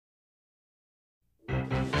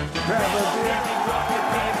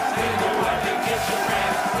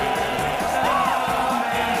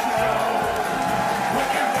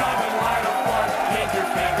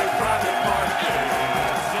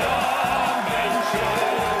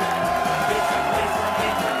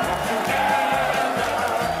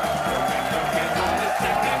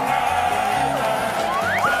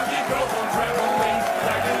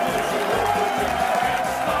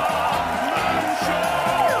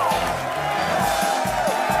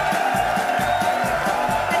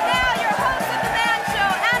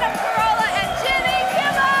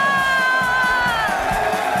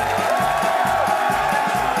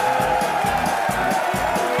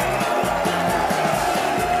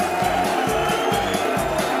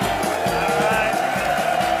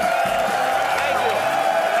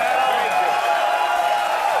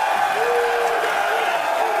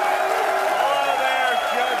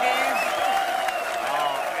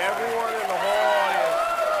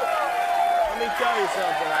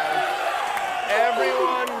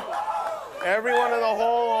Everyone in the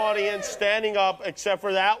whole audience standing up except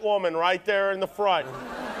for that woman right there in the front.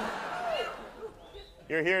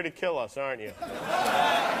 You're here to kill us, aren't you?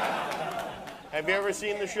 Have you ever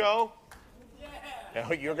seen the show? Yeah.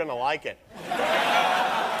 Oh, you're gonna like it.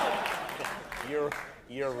 You're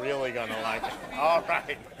really gonna like it. All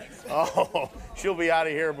right. Oh, she'll be out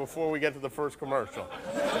of here before we get to the first commercial.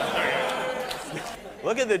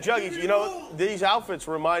 Look at the juggies. You know, these outfits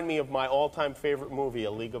remind me of my all-time favorite movie,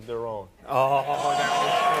 A League of Their Own. Oh,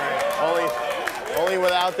 that was great. Only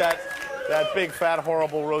without that big, fat,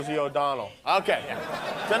 horrible Rosie O'Donnell. Okay.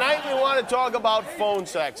 Tonight we want to talk about phone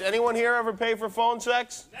sex. Anyone here ever pay for phone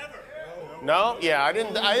sex? Never. No? Yeah, I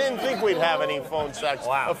didn't think we'd have any phone sex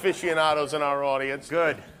aficionados in our audience.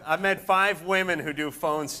 Good. I've met 5 women who do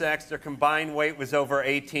phone sex. Their combined weight was over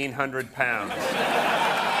 1,800 pounds.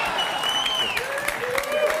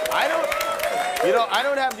 I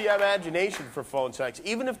don't have the imagination for phone sex.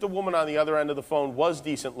 Even if the woman on the other end of the phone was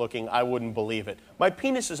decent looking, I wouldn't believe it. My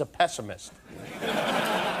penis is a pessimist.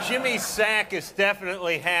 Jimmy's sack is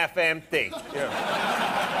definitely half empty.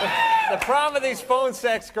 Yeah. The problem with these phone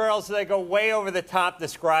sex girls is they go way over the top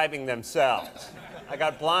describing themselves. I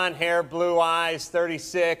got blonde hair, blue eyes,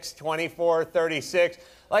 36, 24, 36.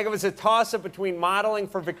 Like it was a toss-up between modeling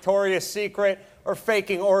for Victoria's Secret or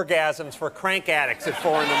faking orgasms for crank addicts at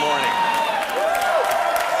 4 in the morning.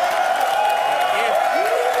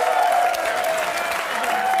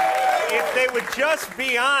 If they would just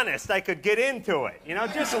be honest, I could get into it. You know,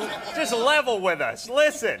 just level with us.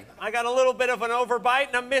 Listen, I got a little bit of an overbite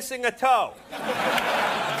and I'm missing a toe.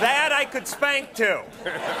 That I could spank to.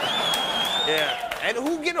 Yeah. And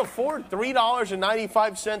who can afford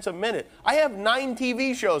 $3.95 a minute? I have 9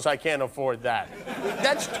 TV shows. I can't afford that.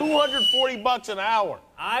 That's $240 an hour.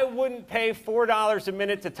 I wouldn't pay $4 a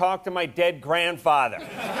minute to talk to my dead grandfather.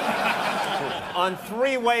 On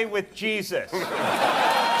 3-way with Jesus.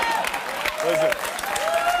 Listen,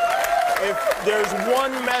 if there's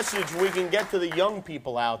one message we can get to the young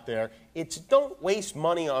people out there, it's don't waste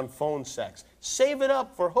money on phone sex. Save it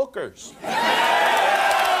up for hookers. I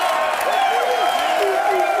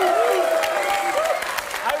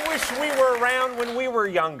wish we were around when we were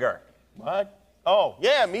younger. What? Oh,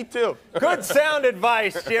 yeah, me too. Good sound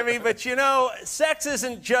advice, Jimmy, but you know, sex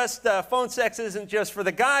isn't just, phone sex isn't just for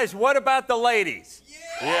the guys. What about the ladies?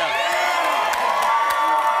 Yeah.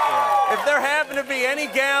 If there happen to be any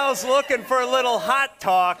gals looking for a little hot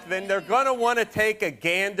talk, then they're gonna want to take a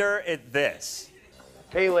gander at this.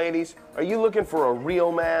 Hey, ladies, are you looking for a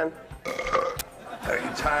real man? Are you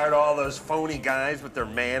tired of all those phony guys with their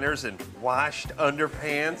manners and washed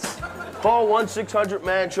underpants? Call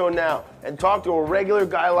 1-600-MAN SHOW now and talk to a regular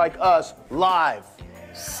guy like us live.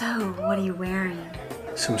 So, what are you wearing?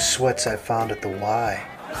 Some sweats I found at the Y.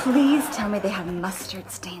 Please tell me they have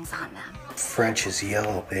mustard stains on them. French is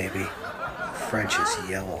yellow, baby. French is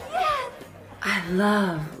yellow. I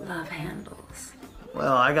love handles.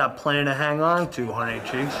 Well, I got plenty to hang on to, honey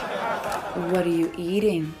cheeks. What are you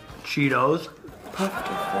eating? Cheetos. Puffed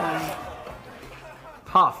or fried?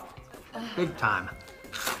 Puffed. Big time.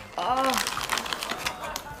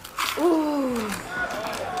 Ooh.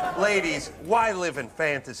 Ladies, why live in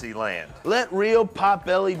fantasy land? Let real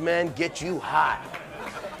pot-bellied men get you hot.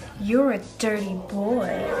 You're a dirty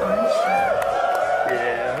boy, aren't you?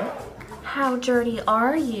 Yeah. How dirty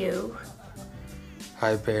are you?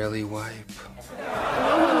 I barely wipe. Ooh,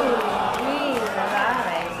 we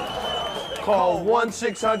lie. Call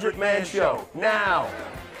 1-600-MAN SHOW now.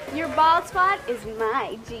 Your bald spot is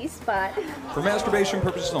my G-spot. For masturbation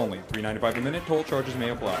purposes only, $3.95 a minute. Toll charges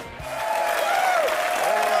may apply.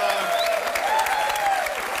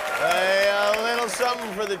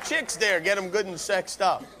 something for the chicks there. Get them good and sexed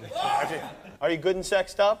up. Are you good and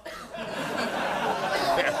sexed up?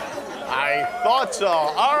 I thought so.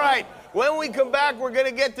 All right. When we come back, we're going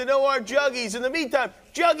to get to know our Juggies. In the meantime,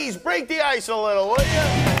 Juggies, break the ice a little, will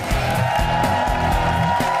you?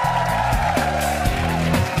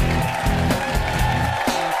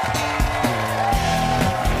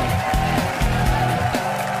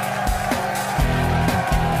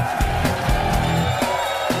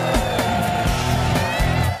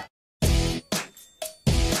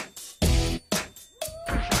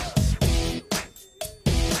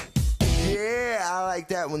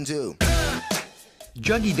 That one too.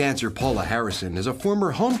 Juggy dancer Paula Harrison is a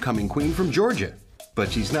former homecoming queen from Georgia,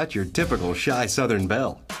 but she's not your typical shy Southern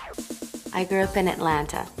belle. I grew up in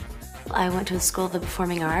Atlanta. I went to a school of the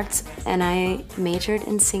performing arts, and I majored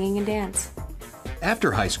in singing and dance.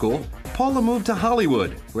 After high school, Paula moved to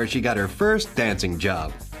Hollywood, where she got her first dancing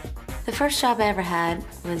job. The first job I ever had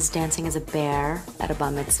was dancing as a bear at a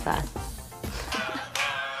bar mitzvah.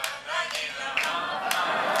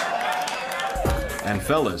 And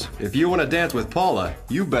fellas, if you want to dance with Paula,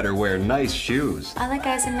 you better wear nice shoes. I like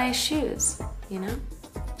guys in nice shoes, you know?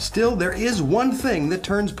 Still, there is one thing that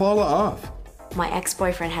turns Paula off. My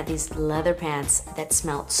ex-boyfriend had these leather pants that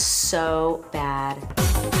smelled so bad.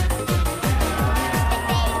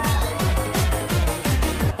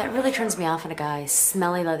 That really turns me off in a guy,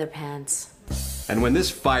 smelly leather pants. And when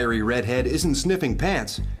this fiery redhead isn't sniffing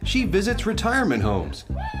pants, she visits retirement homes,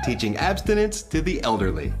 teaching abstinence to the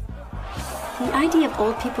elderly. The idea of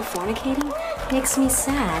old people fornicating makes me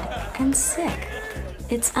sad and sick.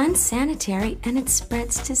 It's unsanitary and it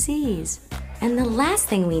spreads disease. And the last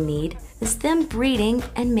thing we need is them breeding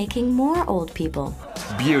and making more old people.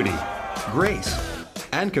 Beauty, grace,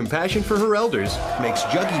 and compassion for her elders makes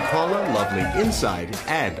Juggy Paula lovely inside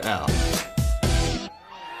and out.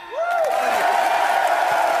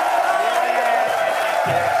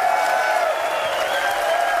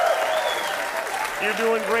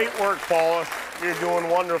 You're doing great work, Paula. You're doing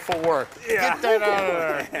wonderful work. Yeah. Get that out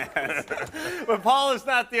of there. But Paula's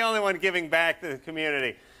not the only one giving back to the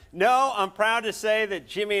community. No, I'm proud to say that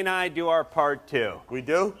Jimmy and I do our part too. We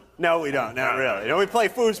do? No, we don't. Not really. No, we play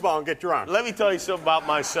foosball and get drunk. Let me tell you something about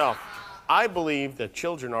myself. I believe that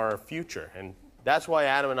children are our future, and that's why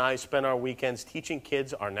Adam and I spend our weekends teaching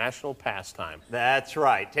kids our national pastime. That's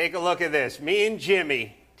right. Take a look at this. Me and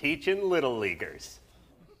Jimmy teaching little leaguers.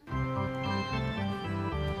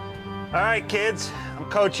 All right, kids, I'm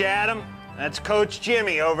Coach Adam. That's Coach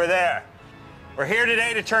Jimmy over there. We're here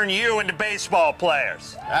today to turn you into baseball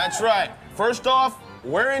players. That's right. First off,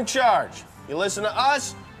 we're in charge. You listen to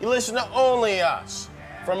us, you listen to only us.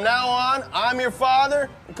 From now on, I'm your father,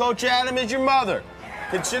 and Coach Adam is your mother.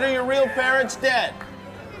 Consider your real parents dead.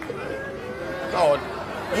 Oh,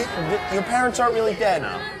 your parents aren't really dead.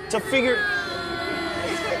 No. It's a figure...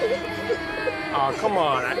 Oh, come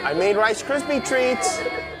on. I made Rice Krispie treats.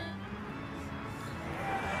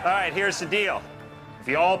 All right, here's the deal. If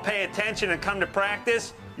you all pay attention and come to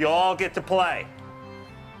practice, you'll all get to play.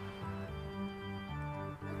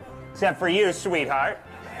 Except for you, sweetheart.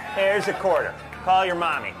 Here's a quarter. Call your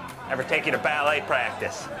mommy. Ever take you to ballet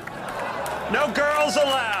practice. No girls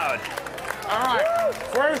allowed. All right,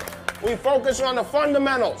 first, we focus on the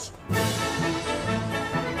fundamentals. This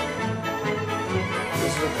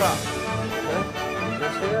is a cup. Okay?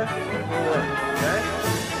 This here, okay? All right.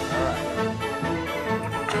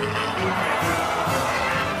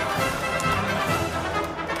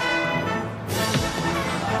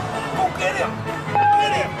 Get him!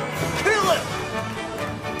 Get him! Kill him!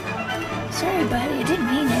 Sorry, buddy, I didn't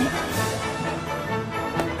mean it.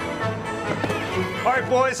 All right,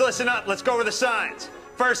 boys, listen up. Let's go over the signs.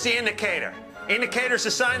 First, the indicator. Indicator's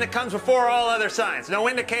the sign that comes before all other signs. No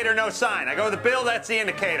indicator, no sign. I go with the bill, that's the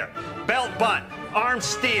indicator. Belt bunt, arm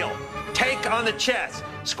steal, take on the chest,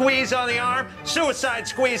 squeeze on the arm, suicide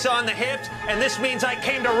squeeze on the hips, and this means I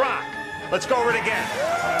came to rock. Let's go over it again.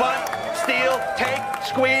 Bunt, steal, take,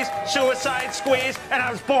 squeeze, suicide squeeze, and I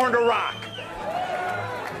was born to rock.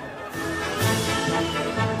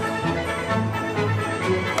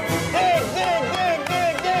 Dig, dig, dig,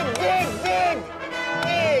 dig, dig, dig, dig,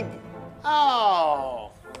 dig.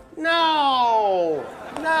 Oh, no,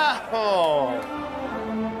 no.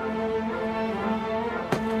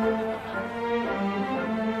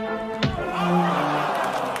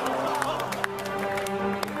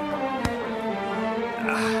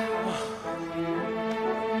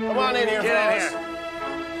 Come on in here, fellas.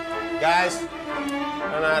 Guys,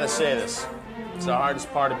 I don't know how to say this. It's the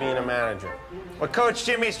hardest part of being a manager. What Coach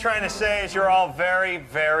Jimmy's trying to say is you're all very,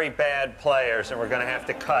 very bad players, and we're going to have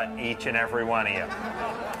to cut each and every one of you.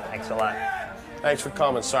 Thanks a lot. Thanks for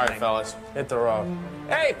coming. Sorry, fellas. Hit the road.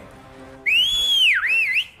 Hey!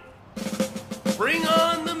 Bring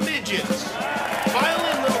on the midgets. File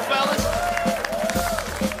in, little fellas.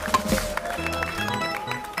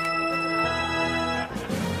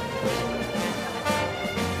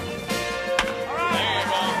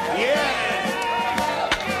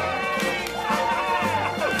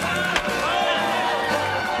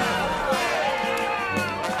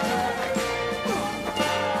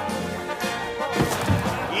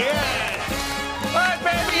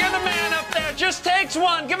 Just takes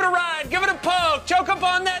one. Give it a ride. Give it a poke. Choke up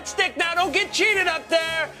on that stick now. Don't get cheated up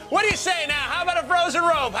there. What do you say now? How about a frozen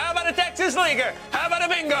rope? How about a Texas leaguer? How about a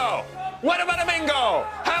bingo? What about a bingo?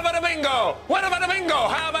 How about a bingo? What about a bingo?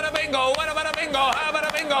 How about a bingo? What about a bingo? How about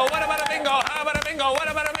a bingo? What about a bingo? How about a bingo? What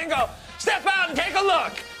about a bingo? Step out and take a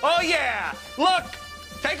look. Oh, yeah. Look.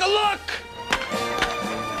 Take a look.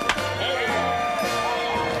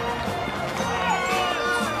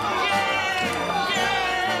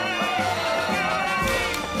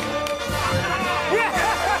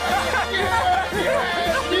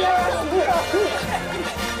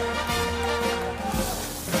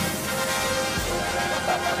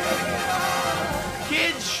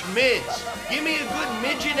 Kids schmids. Give me a good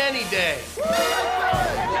midget any day.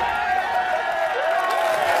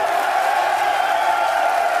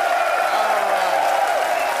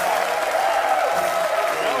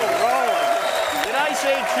 Did I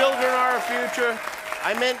say children are our future?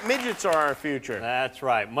 I meant midgets are our future. That's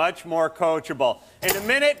right. Much more coachable. In a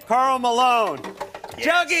minute, Karl Malone. Yes.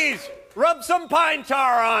 Juggies, rub some pine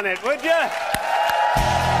tar on it, would you?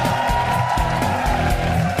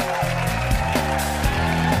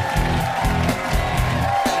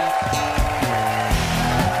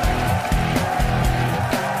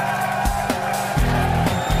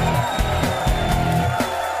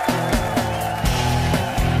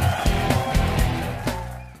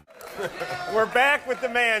 We're back with the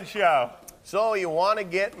Man Show. So you want to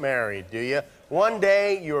get married, do you? One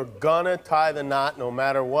day you're gonna tie the knot no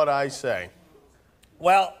matter what I say.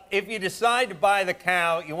 Well, if you decide to buy the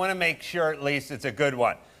cow, you want to make sure at least it's a good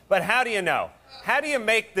one. But how do you know? How do you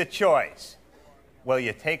make the choice? Well,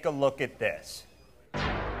 you take a look at this.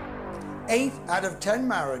 8 out of 10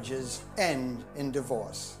 marriages end in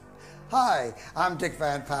divorce. Hi, I'm Dick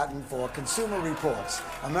Van Patten for Consumer Reports,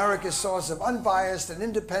 America's source of unbiased and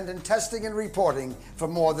independent testing and reporting for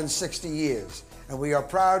more than 60 years. And we are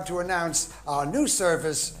proud to announce our new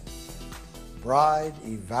service, Bride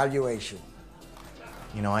Evaluation.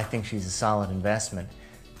 You know, I think she's a solid investment.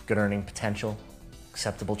 Good earning potential,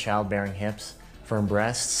 acceptable childbearing hips, firm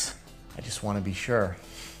breasts. I just want to be sure.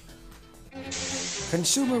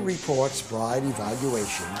 Consumer Reports Bride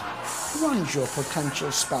Evaluation runs your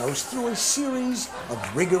potential spouse through a series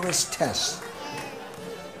of rigorous tests,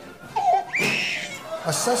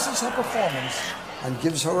 assesses her performance, and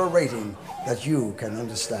gives her a rating that you can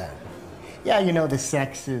understand. Yeah, you know, the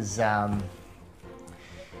sex is, yeah,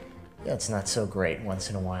 it's not so great once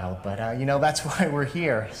in a while, but, you know, that's why we're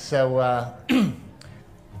here. So,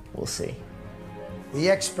 we'll see. The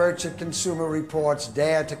experts at Consumer Reports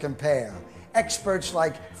dare to compare. Experts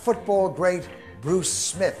like football great Bruce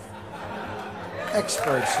Smith.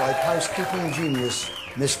 Experts like housekeeping genius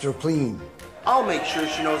Mr. Clean. I'll make sure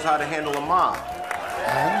she knows how to handle a mop.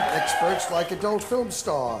 And experts like adult film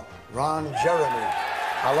star Ron Jeremy.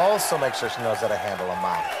 I'll also make sure she knows how to handle a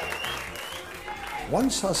mop.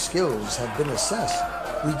 Once her skills have been assessed,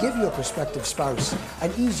 we give your prospective spouse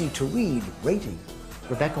an easy-to-read rating.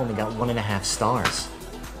 Rebecca only got 1.5 stars.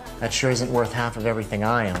 That sure isn't worth half of everything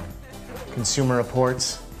I own. Consumer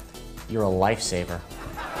Reports, you're a lifesaver.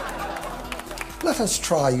 Let us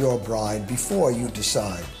try your bride before you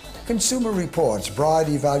decide. Consumer Reports Bride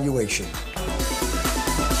Evaluation.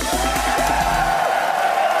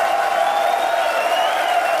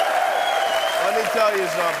 Let me tell you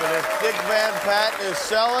something. If Dick Van Patten is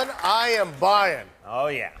selling, I am buying. Oh,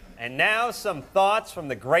 yeah. And now some thoughts from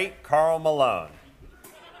the great Karl Malone.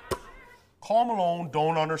 Karl Malone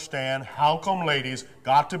don't understand how come ladies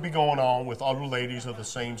got to be going on with other ladies of the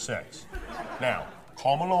same sex. Now,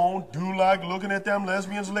 Karl Malone do like looking at them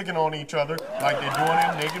lesbians licking on each other like they're doing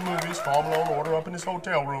in naked movies. Karl Malone order up in his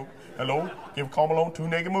hotel room. Hello, give Karl Malone 2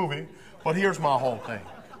 naked movies. But here's my whole thing.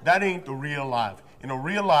 That ain't the real life. In a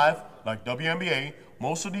real life, like WNBA,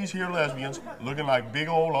 most of these here lesbians looking like big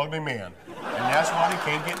old ugly men. And that's why they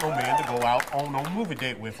can't get no man to go out on no movie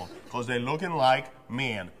date with them. Because they're looking like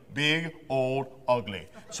men. Big, old, ugly.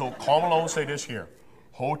 So Karl Malone say this here.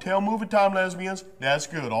 Hotel movie time lesbians, that's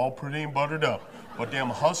good, all pretty and buttered up. But them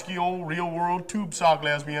husky old real world tube sock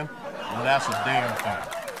lesbian, well, that's a damn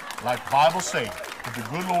thing. Like Bible say, if the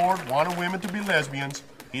good Lord wanted women to be lesbians,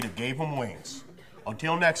 he'd have gave them wings.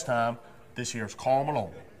 Until next time, this here's Carl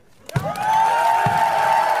Malone.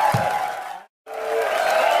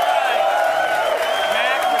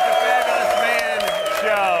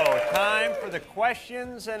 The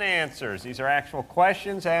questions and answers. These are actual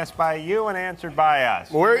questions asked by you and answered by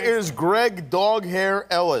us. Where is Greg Doghair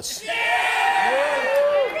Ellis? Yeah!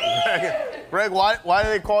 Greg, why do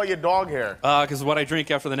they call you Doghair? Because of what I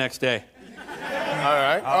drink after the next day. All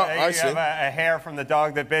right. I see. You have a hair from the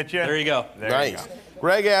dog that bit you? There you go. Nice. You go.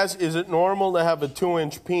 Greg asks, is it normal to have a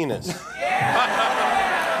 2-inch penis?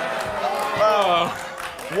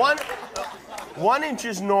 One inch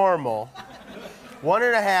is normal.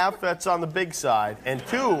 1.5, that's on the big side, and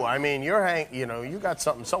 2, I mean, you got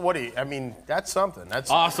something. So what do you? I mean, that's something.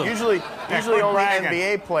 That's awesome. Usually only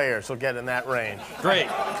NBA players will get in that range. Great.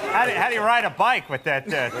 How do you ride a bike with that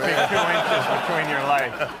big 2 inches between your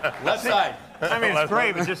legs? Left side. I mean, it's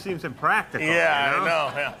great, but it just seems impractical. Yeah, you know? I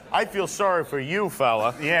know. Yeah. I feel sorry for you,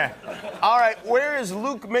 fella. Yeah. All right, where is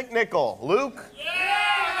Luke McNichol? Luke?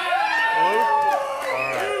 Yeah! Luke?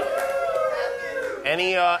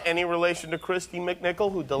 Any relation to Christy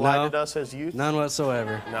McNichol, who delighted us as youth? None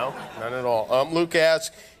whatsoever. No, none at all. Luke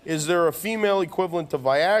asks, is there a female equivalent to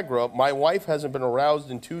Viagra? My wife hasn't been aroused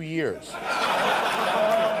in 2 years.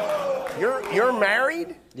 You're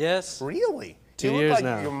married? Yes. Really? 2 years like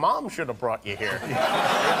now. Your mom should have brought you here.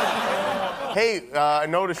 Hey, I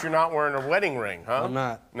noticed you're not wearing a wedding ring, huh? I'm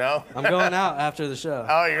not. No? I'm going out after the show.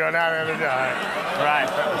 Oh, you're going out after the show. Right.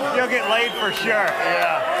 You'll get laid for sure.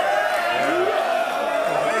 Yeah.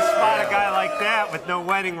 Spot a guy like that with no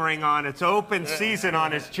wedding ring on. It's open season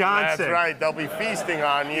on his Johnson. That's right. They'll be feasting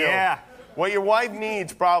on you. Yeah. What your wife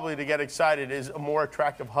needs probably to get excited is a more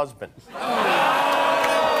attractive husband. Jimmy.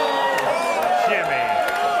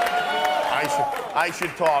 I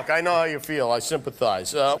should talk. I know how you feel. I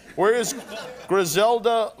sympathize. Where is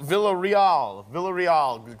Griselda Villarreal?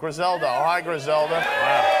 Griselda. Oh, hi, Griselda.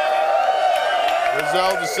 Wow.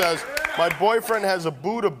 Griselda says, my boyfriend has a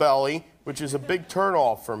Buddha belly, which is a big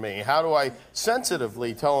turnoff for me. How do I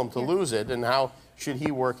sensitively tell him to lose it, and how should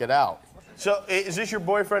he work it out? So, is this your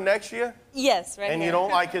boyfriend next to you? Yes, right And here. you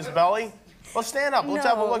don't like his belly? Well, stand up. Let's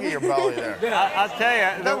have a look at your belly there. I'll tell you.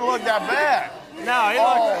 It doesn't look that bad. No,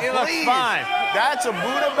 he looks fine. That's a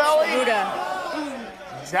Buddha belly? Buddha.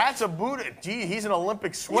 That's a Buddha. Gee, he's an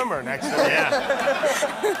Olympic swimmer next to him.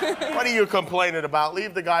 Yeah. What are you complaining about?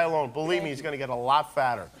 Leave the guy alone. Believe me, he's going to get a lot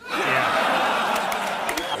fatter. Yeah.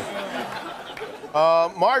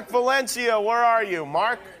 Mark Valencia, where are you?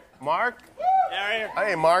 Mark?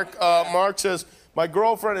 Hey, Mark. Mark says, my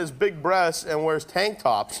girlfriend has big breasts and wears tank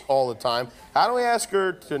tops all the time. How do I ask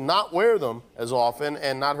her to not wear them as often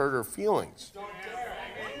and not hurt her feelings?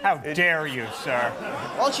 How dare you, sir?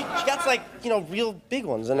 Well, she got like, real big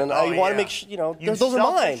ones, and then Oh, you want to yeah. make sure, You those are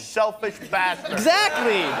mine. Selfish bastard.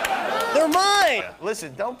 Exactly. They're mine.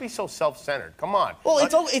 Listen, don't be so self-centered. Come on. Well,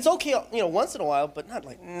 it's okay, once in a while, but not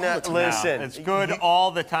like all the time. Listen. No, it's good all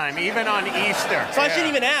the time, even on Easter. So I shouldn't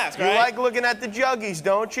even ask, You right? like looking at the juggies,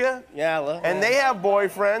 don't you? Yeah, I love And they have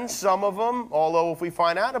boyfriends, some of them, although if we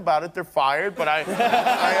find out about it, they're fired, but I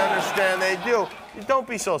understand they do. Don't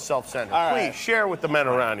be so self-centered. All right. Please, share with the men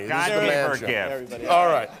around you. This is the Man Show. Everybody. All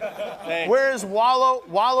right. Thanks. Where is Wallow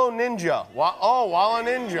Ninja? Wallow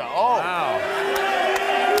Ninja. Oh. Wow.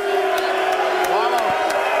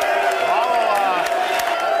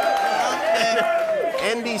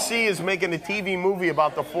 NBC is making a TV movie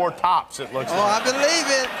about the Four Tops, it looks like.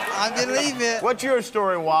 I believe it. What's your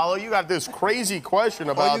story, Wallow? You got this crazy question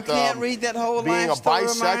about you can't read that whole being a life story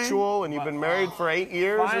of mine? bisexual, and you've been married for 8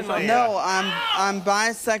 years or something? No, I'm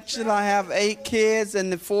bisexual. I have 8 kids,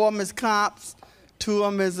 and the 4 of them is cops. 2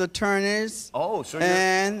 of them is attorneys. Oh, so you're...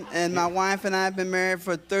 And my wife and I have been married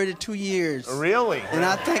for 32 years. Really? And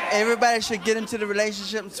I think everybody should get into the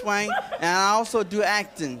relationship swing. And I also do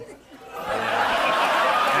acting.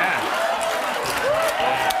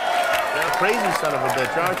 You're a crazy son of a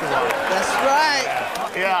bitch, aren't you, Wallow? That's right.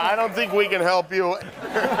 Yeah, I don't think we can help you.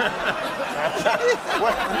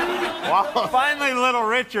 Finally, little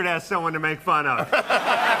Richard has someone to make fun of.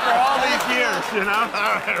 After all these years,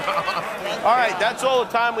 All right, that's all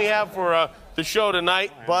the time we have for the show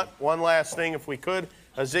tonight. But one last thing, if we could.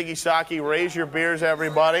 Ziggy Saki, raise your beers,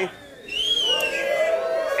 everybody.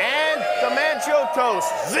 And the Man Show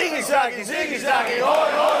toast. Ziggy Saki, hoy,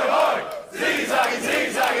 hoy, hoy. Ziggy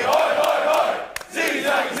Saki, hoy.